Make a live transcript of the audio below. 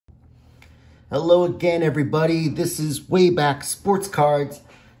Hello again, everybody. This is Wayback Sports Cards,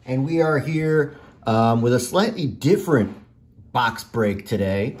 and we are here with a slightly different box break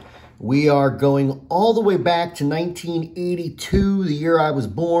today. We are going all the way back to 1982, the year I was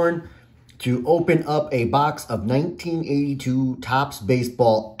born, to open up a box of 1982 Topps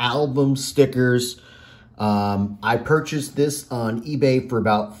Baseball album stickers. I purchased this on eBay for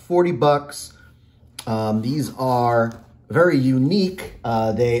about 40 bucks. These are very unique.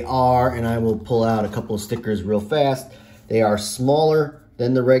 They are, and I will pull out a couple of stickers real fast. They are smaller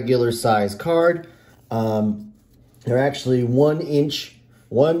than the regular size card. They're actually 1 inch,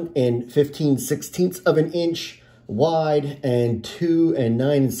 1 15/16 of an inch wide, and 2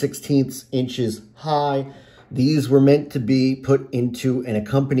 9/16 inches high. These were meant to be put into an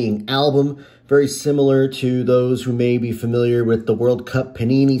accompanying album, very similar to those who may be familiar with the World Cup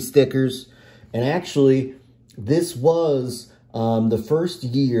Panini stickers. And actually, this was the first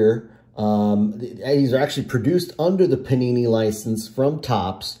year, these are actually produced under the Panini license from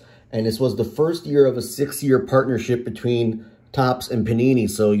Topps, and this was the first year of a 6-year partnership between Topps and Panini.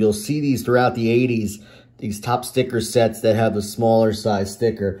 So you'll see these throughout the 80s, these Topps sticker sets that have a smaller size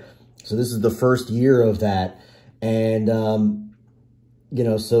sticker. So this is the first year of that. And, you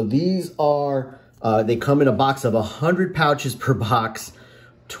know, so these are, they come in a box of 100 pouches per box,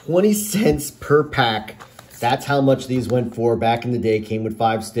 20 cents per pack. That's how much these went for back in the day. Came with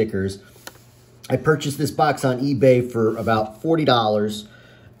 5 stickers. I purchased this box on eBay for about $40.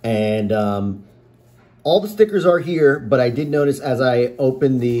 And all the stickers are here, but I did notice as I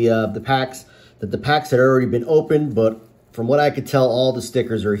opened the packs that the packs had already been opened, but from what I could tell, all the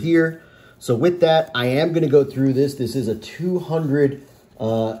stickers are here. So with that, I am going to go through this. This is a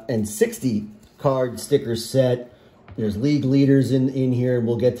 260 card sticker set. There's league leaders in here, and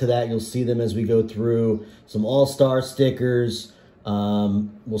we'll get to that. You'll see them as we go through. Some all-star stickers.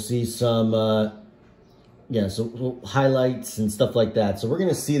 We'll see some, some highlights and stuff like that. So we're going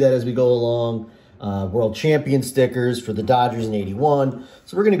to see that as we go along. World Champion stickers for the Dodgers in 81.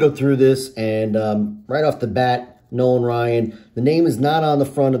 So we're going to go through this, and right off the bat, Nolan Ryan. The name is not on the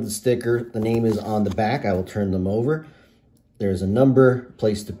front of the sticker. The name is on the back. I will turn them over. There's a number,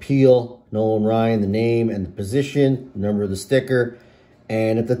 place to peel, Nolan Ryan, the name and the position, the number of the sticker.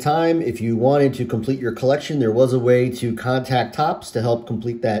 And at the time, if you wanted to complete your collection, there was a way to contact Topps to help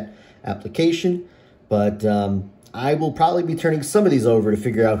complete that application. But I will probably be turning some of these over to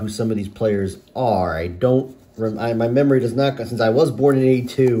figure out who some of these players are. My memory does not, since I was born in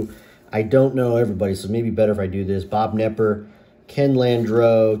 82, I don't know everybody, so maybe better if I do this. Bob Knepper, Ken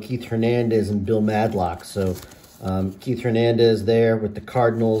Landreau, Keith Hernandez, and Bill Madlock. So Keith Hernandez there with the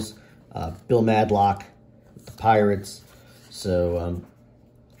Cardinals, Bill Madlock with the Pirates. So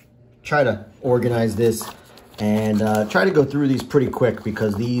try to organize this and try to go through these pretty quick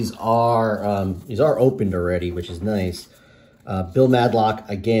because these are opened already, which is nice. Bill Madlock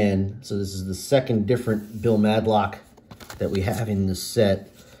again. So this is the second different Bill Madlock that we have in this set.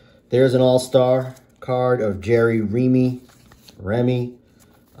 There's an all-star card of Jerry Remy.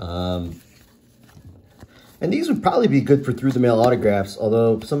 And these would probably be good for through-the-mail autographs,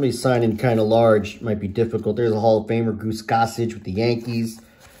 although if somebody's signing kind of large, it might be difficult. There's a Hall of Famer, Goose Gossage with the Yankees.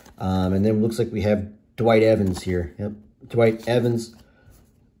 And then it looks like we have Dwight Evans here. Yep, Dwight Evans,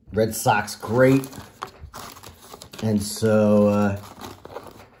 Red Sox, great. And so,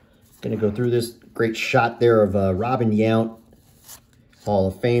 going to go through this. Great shot there of Robin Yount, Hall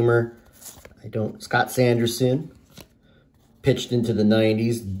of Famer. Scott Sanderson, pitched into the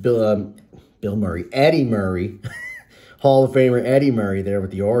 90s. Bill Murray, Eddie Murray, Hall of Famer Eddie Murray there with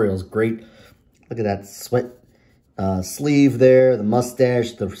the Orioles. Great. Look at that sweat sleeve there, the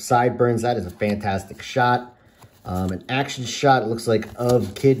mustache, the sideburns. That is a fantastic shot. An action shot, it looks like,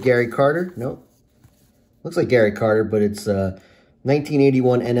 of kid Gary Carter. Nope. Looks like Gary Carter, but it's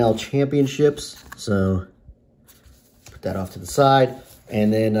 1981 NL Championships. So put that off to the side.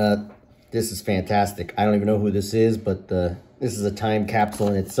 And then this is fantastic. I don't even know who this is, but this is a time capsule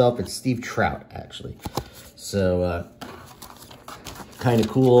in itself. It's Steve Trout, actually. So, kind of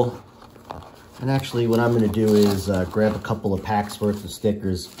cool. And actually, what I'm going to do is grab a couple of packs worth of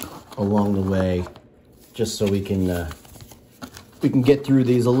stickers along the way, just so we can get through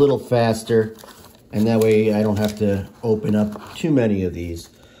these a little faster, and that way I don't have to open up too many of these.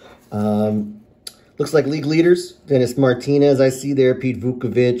 Looks like league leaders. Dennis Martinez, I see there. Pete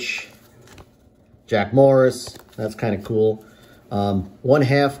Vukovich, Jack Morris. That's kind of cool.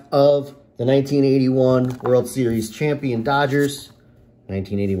 1/2 of the 1981 World Series champion Dodgers.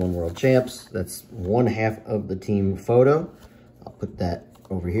 1981 World Champs. That's 1/2 of the team photo. I'll put that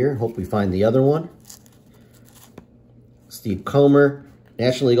over here. Hope we find the other one. Steve Comer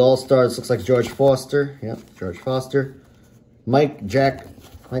National League All-Stars, looks like George Foster. Yep, George Foster. Michael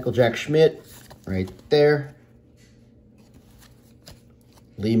Jack Schmidt, right there.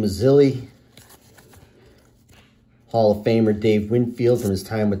 Lee Mazzilli. Hall of Famer Dave Winfield from his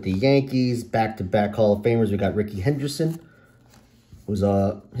time with the Yankees. Back-to-back Hall of Famers. We got Ricky Henderson. Was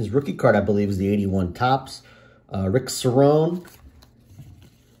his rookie card, I believe, was the 81 Topps. Rick Cerrone.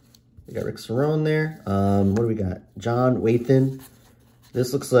 We got Rick Cerrone there. What do we got? John Wathan.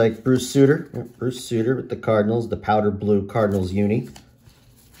 This looks like Bruce Sutter. Yep, Bruce Sutter with the Cardinals, the powder blue Cardinals uni.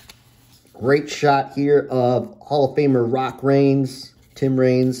 Great shot here of Hall of Famer Rock Raines, Tim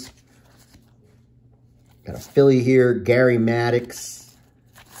Raines. Got a Philly here, Gary Maddox.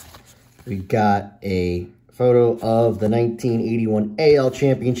 We've got a photo of the 1981 AL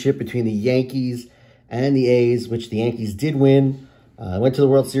Championship between the Yankees and the A's, which the Yankees did win. Went to the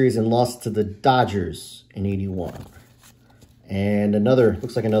World Series and lost to the Dodgers in 81. And another,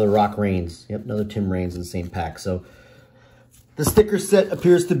 looks like another Rock Raines. Yep, another Tim Raines in the same pack. So the sticker set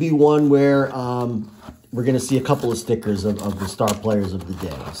appears to be one where we're going to see a couple of stickers of the star players of the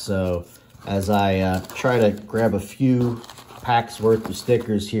day. So as I try to grab a few packs worth of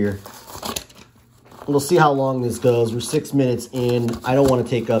stickers here, we'll see how long this goes. We're 6 minutes in. I don't want to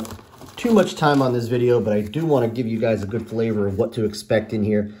take up too much time on this video, but I do want to give you guys a good flavor of what to expect in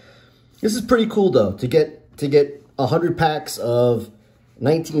here. This is pretty cool, though, to get 100 packs of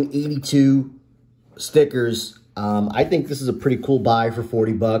 1982 stickers. I think this is a pretty cool buy for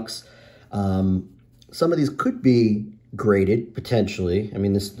 40 bucks. Some of these could be graded, potentially. I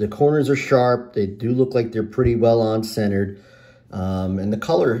mean, the corners are sharp. They do look like they're pretty well on-centered. And the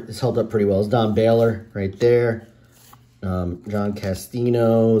color is held up pretty well. It's Don Baylor right there. John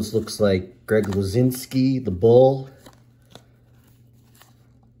Castino. This looks like Greg Luzinski, the Bull.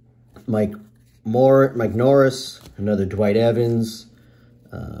 Mike Norris, another Dwight Evans.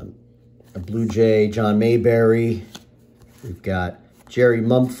 A Blue Jay, John Mayberry. We've got Jerry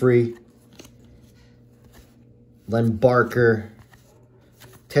Mumphrey. Len Barker,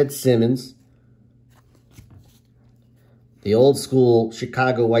 Ted Simmons, the old school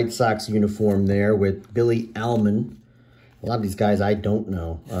Chicago White Sox uniform there with Billy Allman. A lot of these guys I don't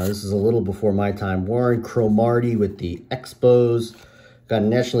know. This is a little before my time. Warren Cromartie with the Expos. Got a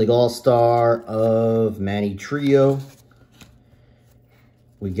National League All-Star of Manny Trio.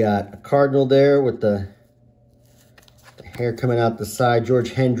 We got a Cardinal there with the hair coming out the side.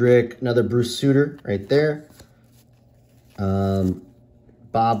 George Hendrick, another Bruce Sutter right there.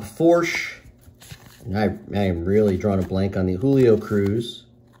 Bob Forsch, and I am really drawing a blank on the Julio Cruz.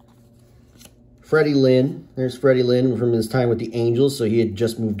 Freddie Lynn, there's Freddie Lynn from his time with the Angels, so he had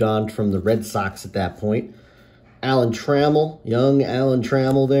just moved on from the Red Sox at that point. Alan Trammell, young Alan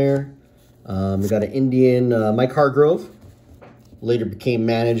Trammell there. We got an Indian, Mike Hargrove, later became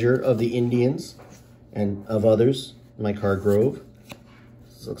manager of the Indians and of others, Mike Hargrove.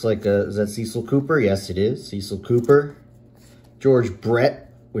 This looks like, is that Cecil Cooper? Yes, it is, Cecil Cooper. George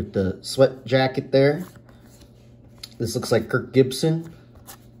Brett with the sweat jacket there. This looks like Kirk Gibson.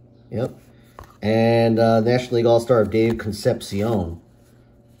 Yep. And National League All-Star of Dave Concepcion.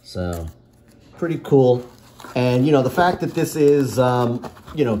 So, pretty cool. And, you know, the fact that this is,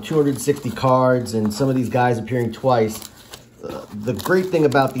 you know, 260 cards and some of these guys appearing twice, the great thing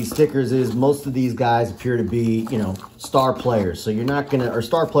about these stickers is most of these guys appear to be, you know, star players. So you're not going to, or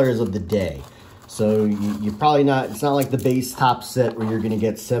star players of the day. So you're probably not, it's not like the base top set where you're going to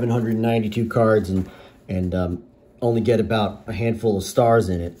get 792 cards and only get about a handful of stars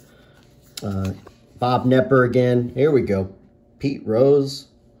in it. Bob Nepper again. Here we go. Pete Rose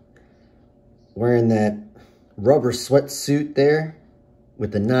wearing that rubber sweatsuit there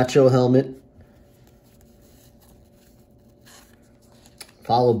with the nacho helmet.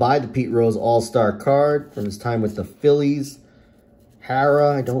 Followed by the Pete Rose All-Star card from his time with the Phillies.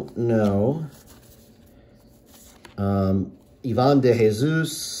 Hara, I don't know. Ivan De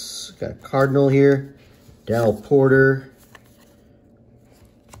Jesus, got a Cardinal here. Darrell Porter.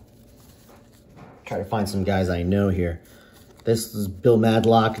 Try to find some guys I know here. This is Bill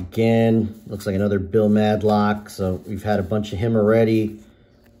Madlock again. Looks like another Bill Madlock. So we've had a bunch of him already.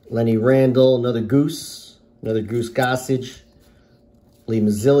 Lenny Randall, another Goose Gossage. Lee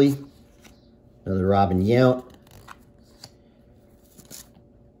Mazzilli, another Robin Yount.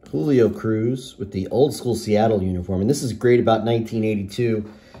 Julio Cruz with the old school Seattle uniform. And this is great about 1982,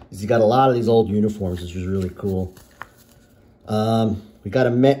 is you got a lot of these old uniforms, which is really cool. We got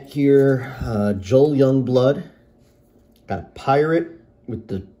a Met here, Joel Youngblood. Got a Pirate with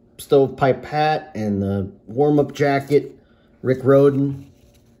the stovepipe hat and the warm-up jacket. Rick Rhoden,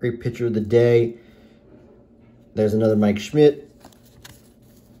 great picture of the day. There's another Mike Schmidt.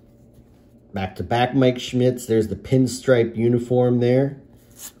 Back-to-back Mike Schmidts. There's the pinstripe uniform there.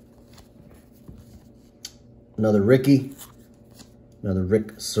 Another Ricky. Another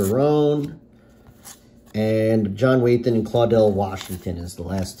Rick Cerrone. And John Wathan and Claudell Washington is the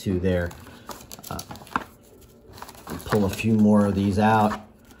last two there. Pull a few more of these out.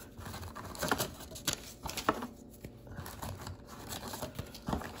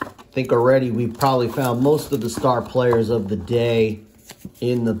 I think already we've probably found most of the star players of the day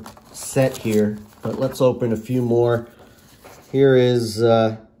in the set here, but let's open a few more. Here is,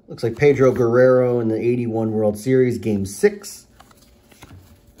 looks like Pedro Guerrero in the 81 World Series, Game 6.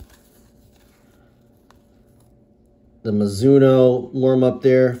 The Mizuno warm-up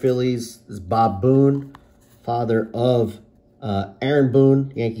there, Phillies, is Bob Boone, father of Aaron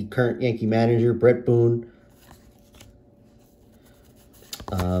Boone, current Yankee manager, Brett Boone.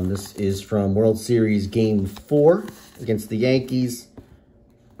 This is from World Series Game 4 against the Yankees.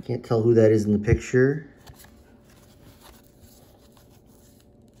 Can't tell who that is in the picture.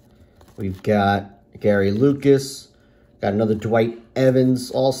 We've got Gary Lucas. Got another Dwight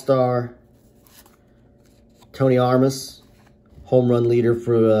Evans All-Star. Tony Armas, home run leader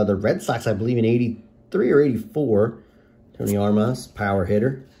for the Red Sox, I believe in 83 or 84. Tony Armas, power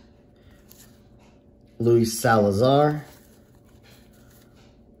hitter. Luis Salazar.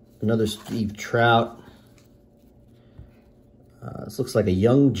 Another Steve Trout. This looks like a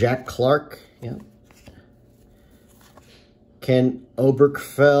young Jack Clark. Yeah. Ken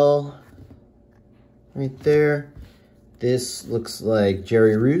Oberkfell. Right there. This looks like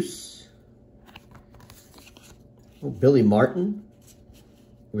Jerry Roos. Oh, Billy Martin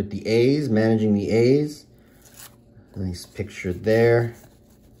with the A's, managing the A's. Nice picture there.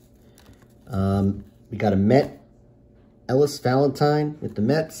 We got a Met. Ellis Valentine with the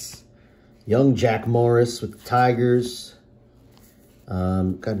Mets. Young Jack Morris with the Tigers.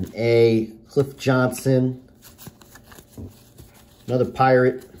 Got an A. Cliff Johnson. Another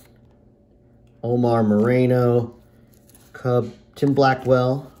Pirate. Omar Moreno. Cub. Tim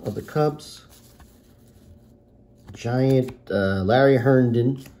Blackwell of the Cubs. Giant Larry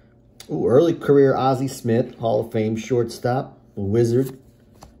Herndon. Ooh, early career Ozzie Smith, Hall of Fame shortstop, Wizard.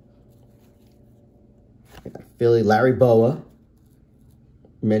 Philly Larry Boa.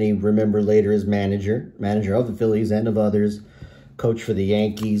 Many remember later as manager of the Phillies and of others. Coach for the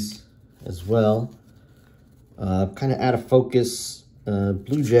Yankees as well. Kind of out of focus,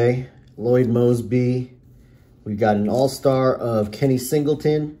 Blue Jay, Lloyd Mosby. We got an all-star of Kenny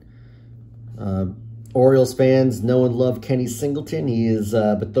Singleton. Orioles fans know and love Kenny Singleton. He is,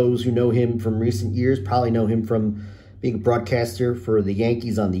 but those who know him from recent years probably know him from being a broadcaster for the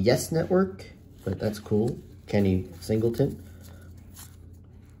Yankees on the Yes Network. But that's cool. Kenny Singleton.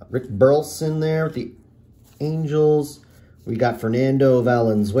 Rick Burleson there with the Angels. We got Fernando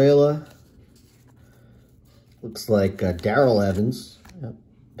Valenzuela. Looks like Darrell Evans. Yep.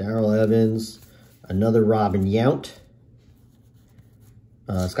 Darrell Evans. Another Robin Yount.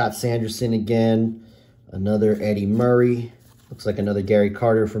 Scott Sanderson again. Another Eddie Murray. Looks like another Gary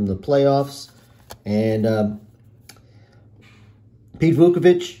Carter from the playoffs. And Pete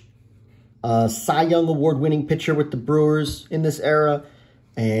Vukovich, Cy Young Award-winning pitcher with the Brewers in this era.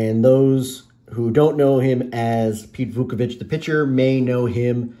 And those who don't know him as Pete Vukovich, the pitcher, may know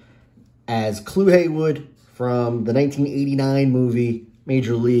him as Clu Haywood from the 1989 movie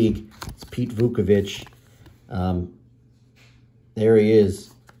Major League. It's Pete Vukovich. There he is.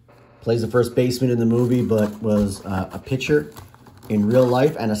 Plays the first baseman in the movie, but was a pitcher in real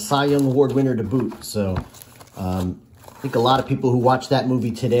life and a Cy Young Award winner to boot. So I think a lot of people who watch that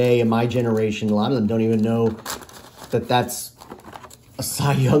movie today in my generation, a lot of them don't even know that that's a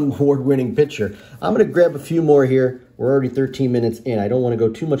Cy Young Award winning pitcher. I'm going to grab a few more here. We're already 13 minutes in. I don't want to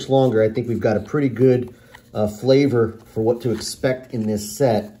go too much longer. I think we've got a pretty good flavor for what to expect in this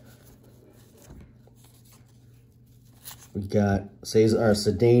set. We got Cesar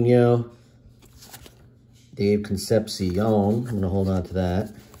Cedeno, Dave Concepcion. I'm going to hold on to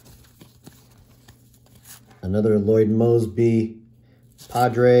that. Another Lloyd Mosby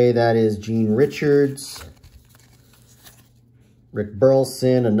Padre. That is Gene Richards. Rick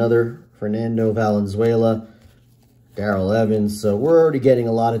Burleson. Another Fernando Valenzuela. Darrell Evans. So we're already getting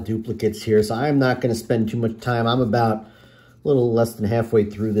a lot of duplicates here. So I'm not going to spend too much time. I'm about a little less than halfway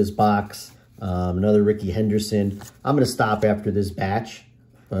through this box. Another Ricky Henderson. I'm going to stop after this batch,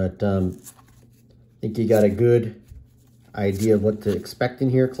 but I think you got a good idea of what to expect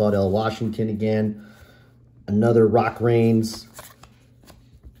in here. Claudell Washington again. Another Rock Reigns.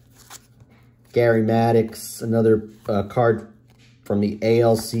 Gary Maddox. Another card from the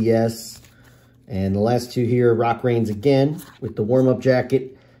ALCS. And the last two here, Rock Reigns again with the warm-up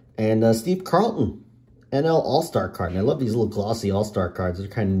jacket And Steve Carlton, NL All-Star card. And I love these little glossy All-Star cards. They're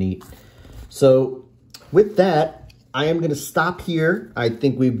kind of neat. So with that, I am going to stop here. I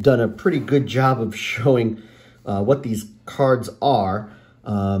think we've done a pretty good job of showing what these cards are.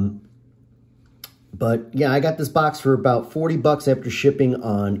 But yeah, I got this box for about 40 bucks after shipping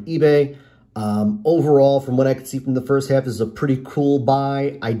on eBay. Overall, from what I could see from the first half, this is a pretty cool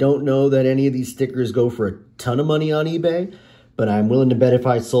buy. I don't know that any of these stickers go for a ton of money on eBay, but I'm willing to bet if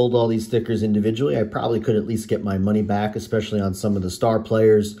I sold all these stickers individually, I probably could at least get my money back, especially on some of the star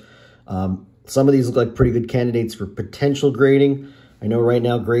players. Some of these look like pretty good candidates for potential grading. I know right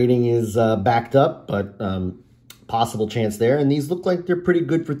now grading is backed up, but possible chance there. And these look like they're pretty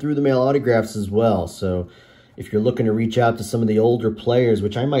good for through-the-mail autographs as well. So if you're looking to reach out to some of the older players,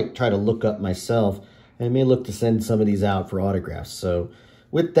 which I might try to look up myself, I may look to send some of these out for autographs. So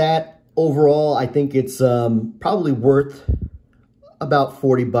with that, overall, I think it's probably worth about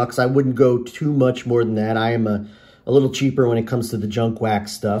 40 bucks. I wouldn't go too much more than that. I am a little cheaper when it comes to the junk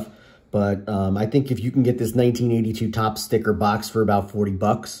wax stuff. But I think if you can get this 1982 top sticker box for about 40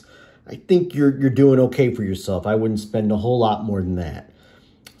 bucks, I think you're doing okay for yourself. I wouldn't spend a whole lot more than that.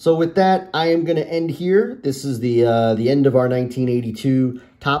 So with that, I am going to end here. This is the end of our 1982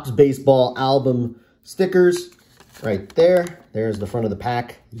 Topps Baseball album stickers right there. There's the front of the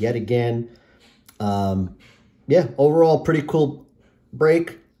pack yet again. Yeah, overall, pretty cool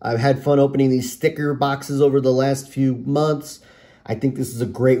break. I've had fun opening these sticker boxes over the last few months. I think this is a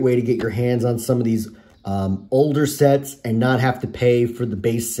great way to get your hands on some of these older sets and not have to pay for the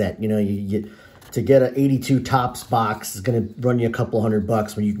base set. You know, to get an 82 Topps box is going to run you a couple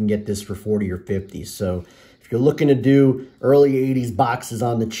 $100 when you can get this for 40 or 50. So if you're looking to do early 80s boxes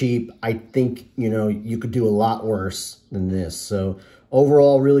on the cheap, I think, you know, you could do a lot worse than this. So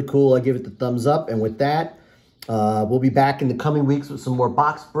overall, really cool. I give it the thumbs up. And with that, we'll be back in the coming weeks with some more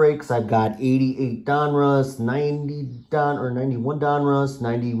box breaks. I've got 88 Donruss, 91 Donruss,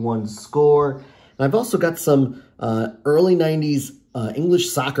 91 Score. And I've also got some early 90s English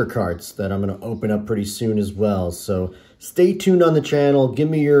soccer cards that I'm going to open up pretty soon as well. So stay tuned on the channel. Give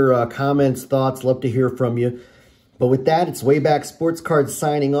me your comments, thoughts. Love to hear from you. But with that, it's Wayback Sports Cards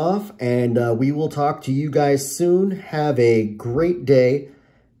signing off, and we will talk to you guys soon. Have a great day,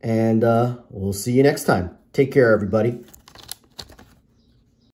 and we'll see you next time. Take care, everybody.